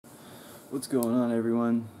What's going on,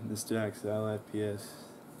 everyone? This Jack Sal FPS.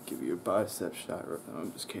 Give you a bicep shot.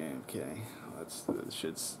 I'm just kidding. I'm kidding. That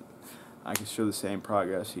shit's. I can show the same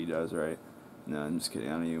progress he does, right? No, I'm just kidding.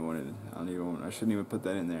 I shouldn't even put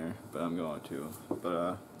that in there, but I'm going to.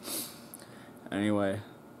 But anyway,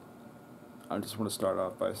 I just want to start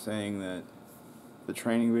off by saying that the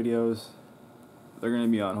training videos, they're gonna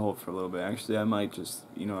be on hold for a little bit. Actually, I might just,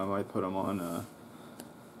 I might put them on.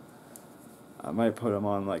 I might put them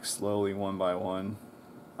on like slowly, one by one.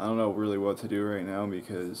 I don't know really what to do right now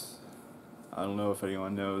because I don't know if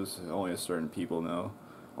anyone knows. Only a certain people know.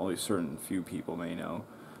 Only certain few people may know.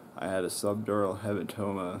 I had a subdural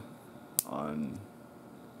hematoma on,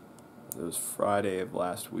 it was Friday of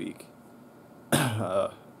last week.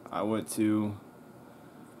 I went to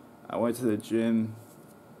the gym.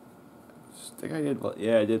 I think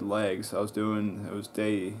I did legs. It was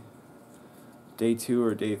day 2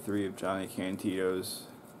 or day 3 of Johnny Cantito's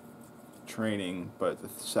training, but the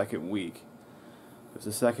second week. It was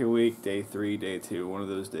the second week, day 3, day 2, one of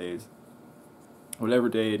those days. Whatever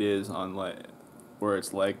day it is on where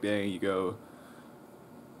it's leg day, you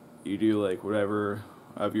do like whatever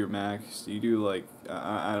of your max. You do like,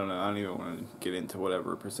 I don't know, I don't even want to get into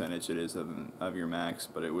whatever percentage it is of your max,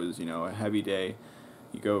 but it was, a heavy day.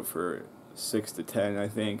 You go for 6 to 10, I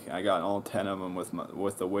think. I got all 10 of them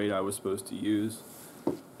with the weight I was supposed to use.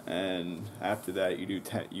 And after that, you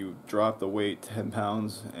drop the weight 10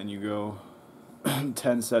 pounds and you go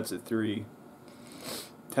 10 sets of 3.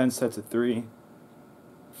 10 sets of 3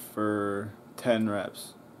 for 10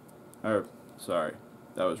 reps. Or sorry,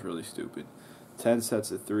 that was really stupid. 10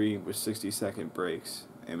 sets of 3 with 60-second breaks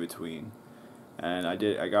in between. And I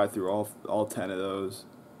got through all 10 of those.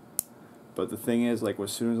 But the thing is, like, as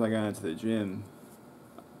soon as I got into the gym,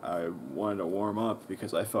 I wanted to warm up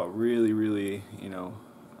because I felt really, really,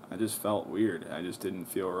 I just felt weird. I just didn't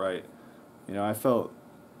feel right. I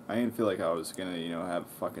didn't feel like I was going to, have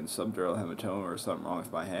fucking subdural hematoma or something wrong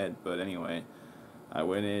with my head. But anyway, I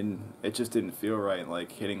went in, it just didn't feel right,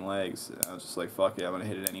 like, hitting legs. I was just like, fuck it, I'm going to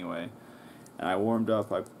hit it anyway. And I warmed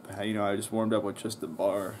up, I just warmed up with just the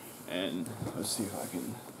bar. And let's see if I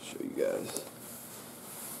can show you guys.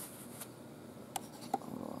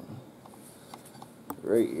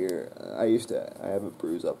 Right here, I have a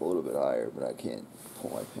bruise up a little bit higher, but I can't pull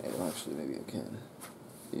my pants. Actually, maybe I can.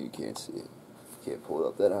 You can't see it. Can't pull it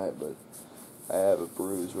up that high, but I have a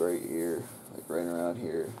bruise right here, like right around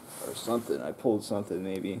here, or something. I pulled something,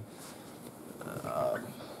 maybe.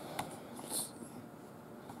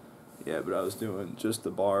 Yeah, but I was doing just the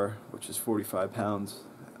bar, which is 45 pounds.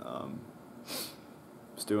 I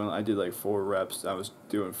did like 4 reps. I was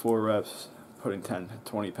doing 4 reps. Putting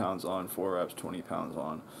 20 pounds on, 4 reps, 20 pounds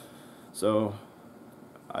on. So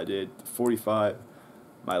I did 45.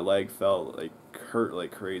 My leg hurt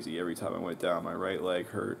like crazy every time I went down. My right leg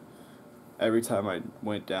hurt. Every time I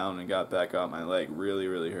went down and got back up, my leg really,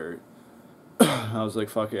 really hurt. I was like,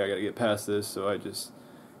 fuck it, I gotta get past this. So I just,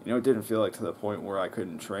 it didn't feel like to the point where I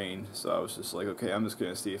couldn't train. So I was just like, okay, I'm just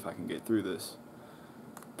gonna see if I can get through this.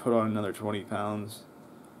 Put on another 20 pounds.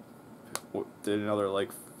 Did another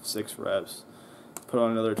 6 reps. Put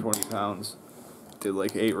on another 20 pounds, did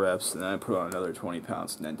 8 reps, and then I put on another 20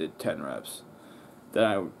 pounds, and then did 10 reps. Then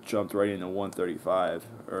I jumped right into 135,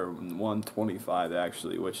 or 125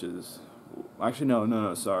 actually, which is, actually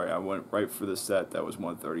no, sorry, I went right for the set that was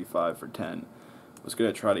 135 for 10. I was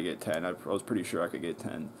going to try to get 10, I was pretty sure I could get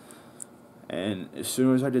 10. And as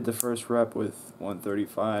soon as I did the first rep with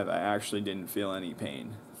 135, I actually didn't feel any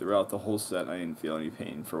pain. Throughout the whole set, I didn't feel any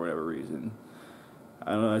pain for whatever reason.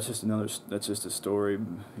 I don't know, that's just a story,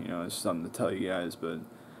 it's something to tell you guys, but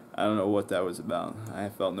I don't know what that was about. I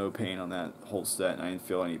felt no pain on that whole set, and I didn't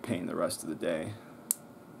feel any pain the rest of the day.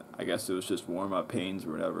 I guess it was just warm-up pains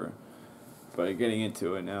or whatever. But getting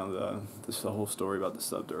into it now, this is the whole story about the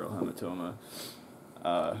subdural hematoma.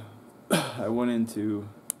 I went into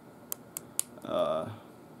about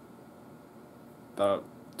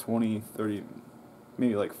 20, 30,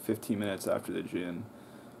 maybe 15 minutes after the gym.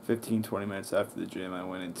 15, 20 minutes after the gym, I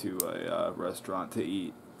went into a restaurant to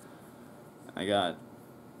eat. I got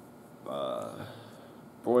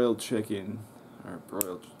broiled chicken, or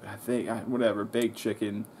baked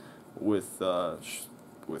chicken with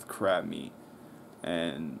crab meat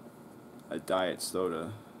and a diet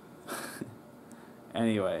soda.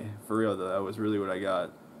 Anyway, for real though, that was really what I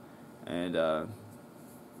got. And about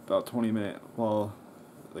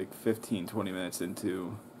 15, 20 minutes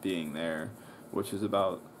into being there, which is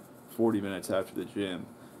about 40 minutes after the gym,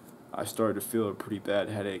 I started to feel a pretty bad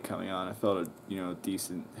headache coming on. I felt a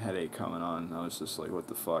decent headache coming on. I was just like, what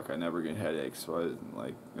the fuck? I never get headaches. So I was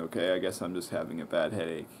like, okay, I guess I'm just having a bad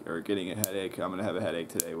headache or getting a headache. I'm gonna have a headache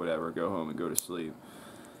today. Whatever. Go home and go to sleep.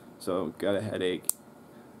 So got a headache.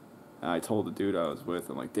 And I told the dude I was with,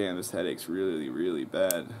 I'm like, damn, this headache's really, really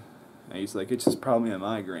bad. And he's like, it's just probably a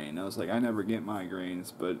migraine. I was like, I never get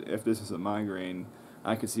migraines, but if this is a migraine,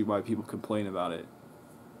 I could see why people complain about it.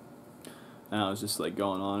 And I was just like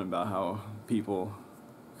going on about how people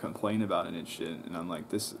complain about it and shit. And I'm like,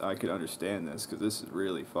 I could understand this because this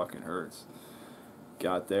really fucking hurts.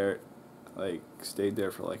 Got there, like, stayed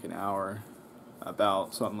there for like an hour,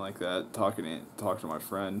 about something like that, talking to my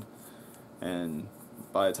friend. And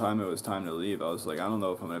by the time it was time to leave, I was like, I don't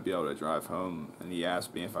know if I'm going to be able to drive home. And he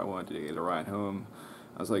asked me if I wanted to get a ride home.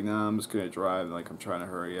 I was like, nah, I'm just going to drive. Like, I'm trying to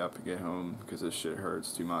hurry up and get home because this shit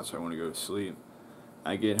hurts too much. I want to go to sleep.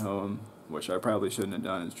 I get home, which I probably shouldn't have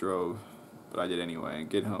done, is drove, but I did anyway. I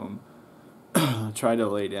get home, tried to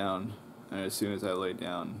lay down, and as soon as I laid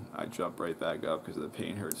down, I jumped right back up because the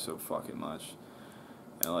pain hurt so fucking much.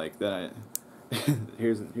 And like then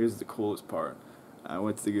here's the coolest part. I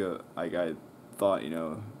went to go, like, I thought,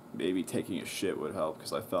 maybe taking a shit would help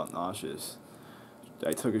because I felt nauseous.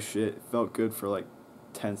 I took a shit, it felt good for like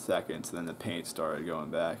 10 seconds, and then the pain started going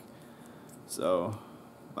back. So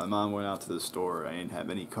my mom went out to the store. I didn't have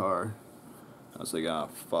any car. I was like, oh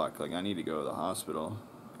fuck, like I need to go to the hospital.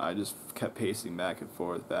 I just kept pacing back and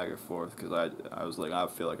forth, because I was like, I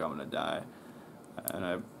feel like I'm gonna die. And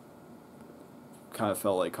I kind of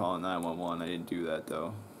felt like calling 911. I didn't do that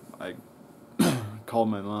though. I called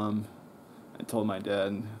my mom and told my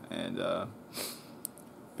dad, and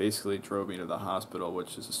basically drove me to the hospital,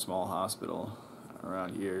 which is a small hospital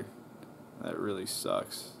around here. That really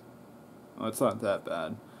sucks. Well, it's not that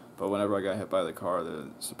bad, but whenever I got hit by the car,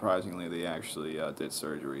 surprisingly, they actually did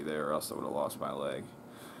surgery there, or else I would have lost my leg.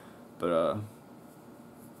 But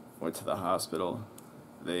went to the hospital.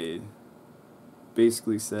 They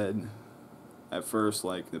basically said, at first,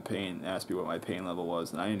 like, the pain, asked me what my pain level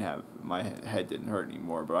was, and my head didn't hurt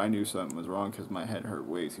anymore, but I knew something was wrong because my head hurt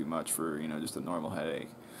way too much for, just a normal headache.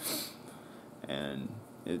 And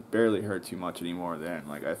it barely hurt too much anymore then.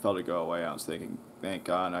 Like, I felt it go away. I was thinking, thank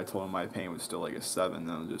God. And I told them my pain was still like a 7,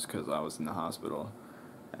 though, just because I was in the hospital.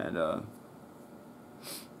 And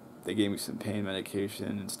they gave me some pain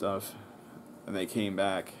medication and stuff. And they came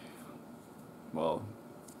back. Well,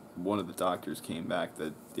 one of the doctors came back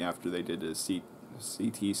that after they did a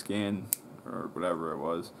CT scan, or whatever it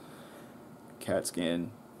was, CAT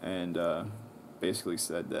scan, and basically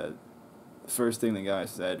said that the first thing the guy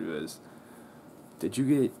said was,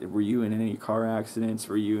 were you in any car accidents?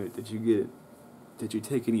 Did you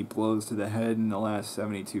take any blows to the head in the last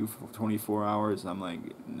 24 hours? I'm like,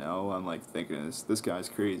 no. I'm like thinking, this guy's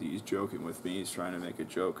crazy. He's joking with me. He's trying to make a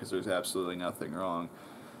joke because there's absolutely nothing wrong.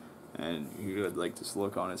 And he had like this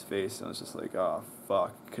look on his face, and I was just like, oh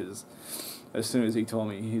fuck, because as soon as he told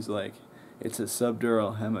me, he's like, it's a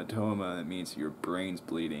subdural hematoma. That means your brain's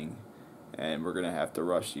bleeding, and we're gonna have to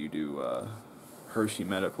rush you to Hershey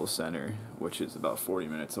Medical Center, which is about 40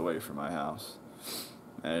 minutes away from my house.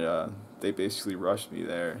 And they basically rushed me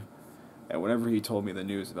there. And whenever he told me the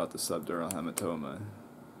news about the subdural hematoma,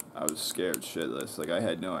 I was scared shitless. Like, I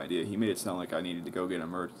had no idea. He made it sound like I needed to go get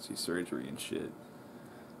emergency surgery and shit.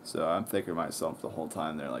 So I'm thinking to myself the whole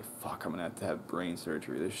time there, like, fuck, I'm gonna have to have brain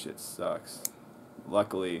surgery. This shit sucks.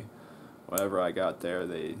 Luckily, whenever I got there,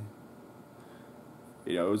 it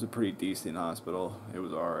was a pretty decent hospital. It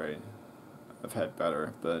was alright. I've had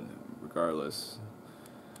better, but regardless,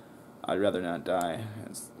 I'd rather not die.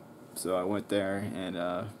 So I went there, and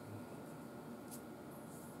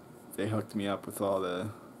they hooked me up with all the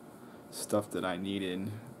stuff that I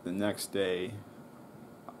needed. The next day,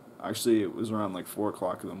 actually it was around like 4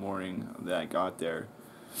 o'clock in the morning that I got there,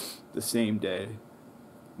 the same day,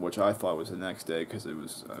 which I thought was the next day because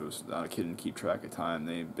I couldn't keep track of time.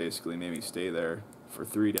 They basically made me stay there for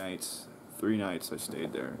 3 nights. 3 nights I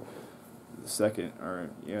stayed there.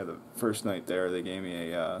 The first night there, they gave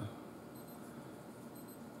me a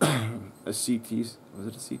CT, was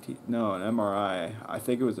it a CT? No, an MRI. I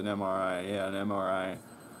think it was an MRI. Yeah, an MRI.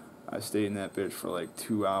 I stayed in that bitch for like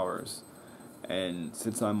 2 hours, and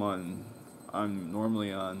since I'm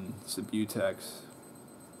normally on Subutex,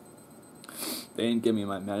 they didn't give me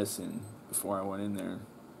my medicine before I went in there,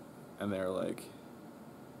 and they're like,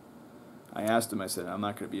 I asked them, I said, I'm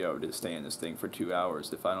not going to be able to stay in this thing for 2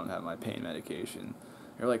 hours if I don't have my pain medication.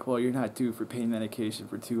 They're like, well, you're not due for pain medication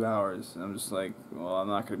for 2 hours. And I'm just like, well, I'm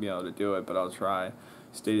not going to be able to do it, but I'll try.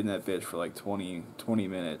 Stayed in that bitch for like 20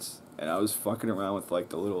 minutes, and I was fucking around with like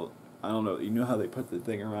the little I don't know. You know how they put the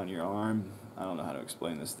thing around your arm? I don't know how to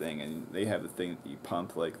explain this thing. And they have the thing that you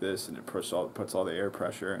pump like this, and it puts all the air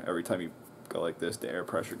pressure. Every time you go like this, the air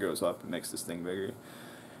pressure goes up and makes this thing bigger.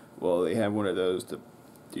 Well, they have one of those to,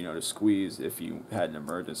 to squeeze if you had an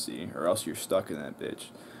emergency, or else you're stuck in that bitch.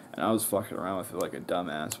 And I was fucking around with it like a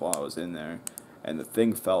dumbass while I was in there, and the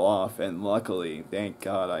thing fell off. And luckily, thank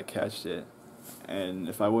God, I catched it. And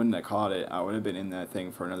if I wouldn't have caught it, I would have been in that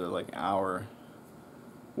thing for another like hour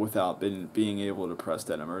without being able to press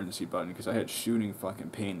that emergency button, because I had shooting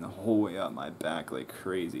fucking pain the whole way up my back like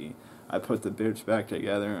crazy. I put the bitch back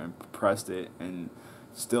together and pressed it, and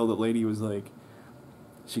still the lady was like,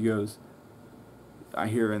 she goes, I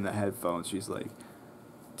hear her in the headphones, she's like,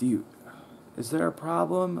 is there a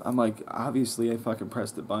problem? I'm like, obviously I fucking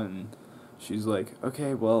pressed the button. She's like,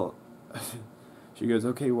 okay, well, she goes,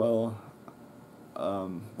 okay, well,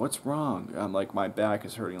 what's wrong? I'm like, my back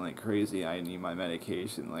is hurting like crazy. I need my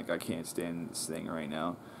medication. Like, I can't stand this thing right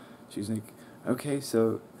now. She's like, okay,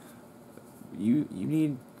 so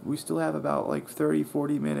we still have about like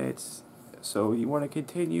 30-40 minutes. So you want to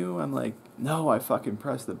continue? I'm like, no, I fucking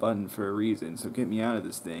pressed the button for a reason. So get me out of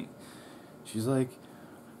this thing. She's like,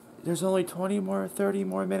 there's only 30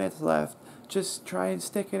 more minutes left. Just try and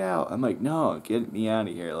stick it out. I'm like, no, get me out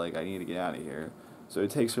of here. Like, I need to get out of here. So it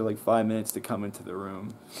takes her like 5 minutes to come into the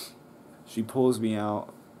room. She pulls me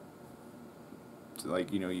out.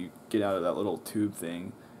 Like, you get out of that little tube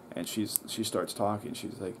thing, and she starts talking.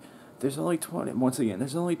 She's like, there's only 30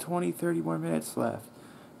 more minutes left.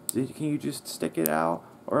 Can you just stick it out,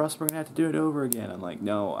 or else we're going to have to do it over again? I'm like,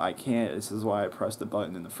 no, I can't. This is why I pressed the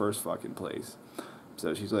button in the first fucking place.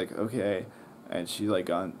 So she's like, okay. And she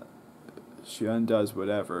she undoes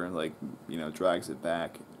whatever, and like, drags it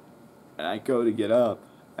back. And I go to get up,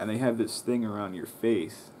 and they have this thing around your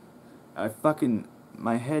face.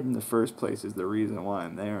 My head in the first place is the reason why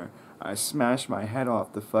I'm there. I smashed my head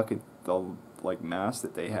off the mask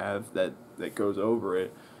that they have that goes over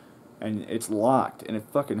it, and it's locked, and it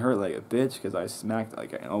fucking hurt like a bitch, because I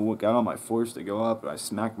got on my force to go up, and I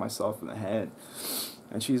smacked myself in the head.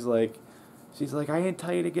 And she's like, I didn't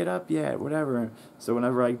tell you to get up yet, whatever. So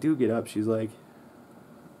whenever I do get up, she's like,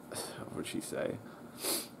 what'd she say?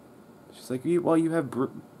 She's like, well, you have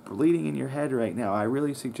bleeding in your head right now. I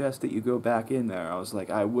really suggest that you go back in there. I was like,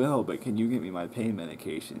 I will, but can you get me my pain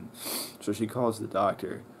medication? So she calls the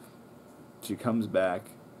doctor. She comes back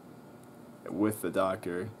with the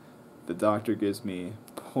doctor. The doctor gives me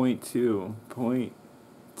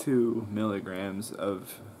 0.2 milligrams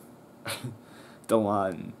of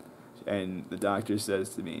Dilaudid. And the doctor says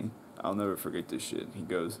to me, I'll never forget this shit. He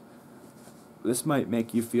goes, this might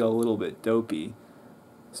make you feel a little bit dopey.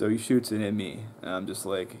 So he shoots it at me, and I'm just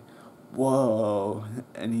like, whoa.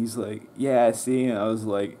 And he's like, yeah, see? And I was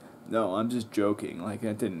like, no, I'm just joking. Like,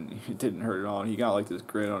 it didn't hurt at all. And he got like this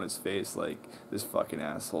grin on his face, like, this fucking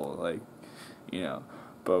asshole, like,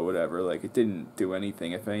 but whatever. Like, it didn't do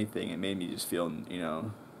anything. If anything, it made me just feel,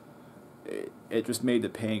 it just made the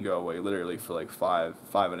pain go away literally for like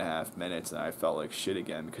 5.5 minutes, and I felt like shit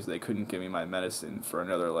again, because they couldn't give me my medicine for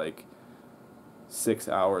another like 6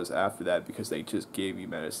 hours after that, because they just gave me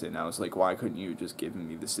medicine. I was like, why couldn't you just give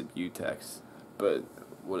me the Subutex? But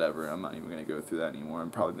whatever, I'm not even going to go through that anymore.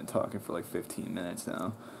 I've probably been talking for like 15 minutes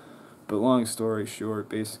now. But long story short,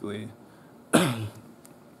 basically,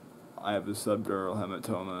 I have a subdural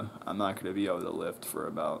hematoma. I'm not going to be able to lift for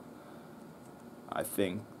about, I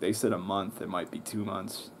think, they said a month, it might be 2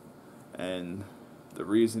 months. And the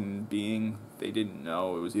reason being, they didn't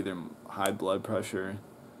know. It was either high blood pressure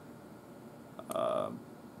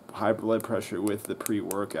with the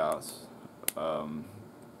pre-workouts,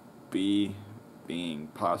 B being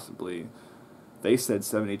possibly, they said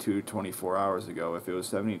 72 to 24 hours ago. If it was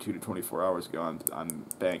 72 to 24 hours ago, I'm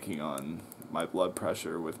banking on my blood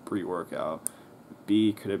pressure with pre-workout.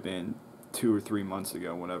 B could have been 2 or 3 months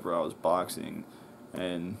ago, whenever I was boxing,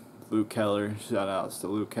 and Luke Keller, shout outs to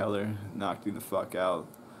Luke Keller, knocked me the fuck out,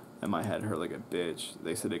 and my head hurt like a bitch.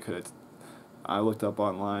 They said it could have, I looked up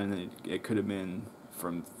online, and it could have been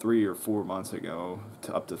from 3 or 4 months ago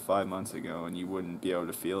to up to 5 months ago, and you wouldn't be able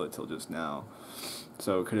to feel it till just now.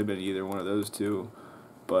 So it could have been either one of those two.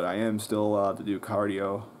 But I am still allowed to do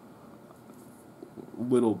cardio,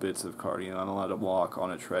 little bits of cardio. I'm allowed to walk on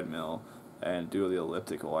a treadmill and do the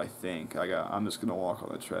elliptical, I think. I'm just gonna walk on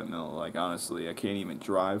the treadmill. Like, honestly, I can't even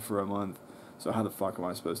drive for a month, so how the fuck am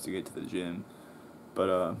I supposed to get to the gym?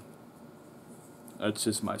 But that's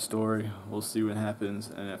just my story. We'll see what happens,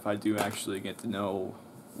 and if I do actually get to know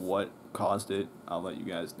what caused it, I'll let you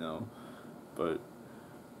guys know. But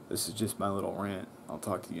this is just my little rant. I'll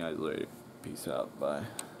talk to you guys later. Peace out. Bye.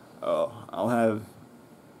 Oh,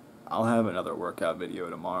 I'll have another workout video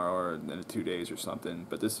tomorrow or in 2 days or something,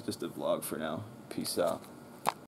 but this is just a vlog for now. Peace out.